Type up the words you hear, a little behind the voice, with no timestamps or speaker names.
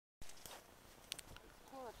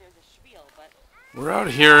We're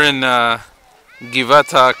out here in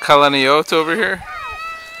Givata Kalaniot over here.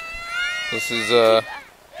 This is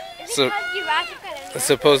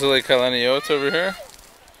supposedly Kalaniot over here.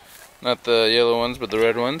 Not the yellow ones, but the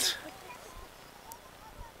red ones.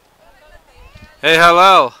 Hey,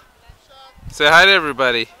 Halal! Say hi to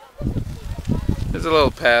everybody. There's a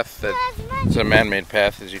little path it's a man-made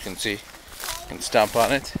path, as you can see. You can stomp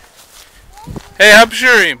on it. Hey,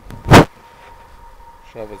 Habshurim!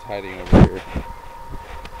 Shav is hiding over here.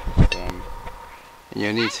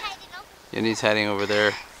 Yoni's hiding over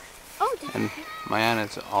there. And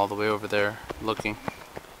Mayana's all the way over there, looking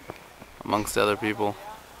amongst the other people.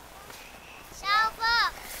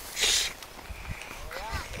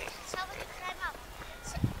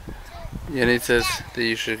 Yoni says that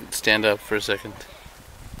you should stand up for a second.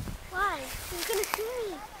 Why? He's gonna see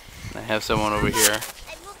me. I have someone over here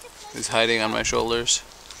who's hiding on my shoulders.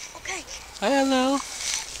 Okay. Hi, hello.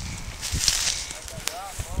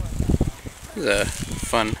 This is a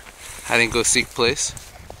fun hide-and-go-seek place.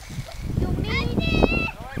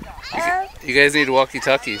 You guys need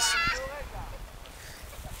walkie-talkies.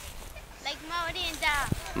 Like Marty and Duck.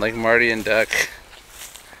 Like Marty and Duck.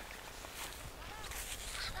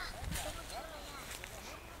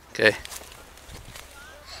 Okay.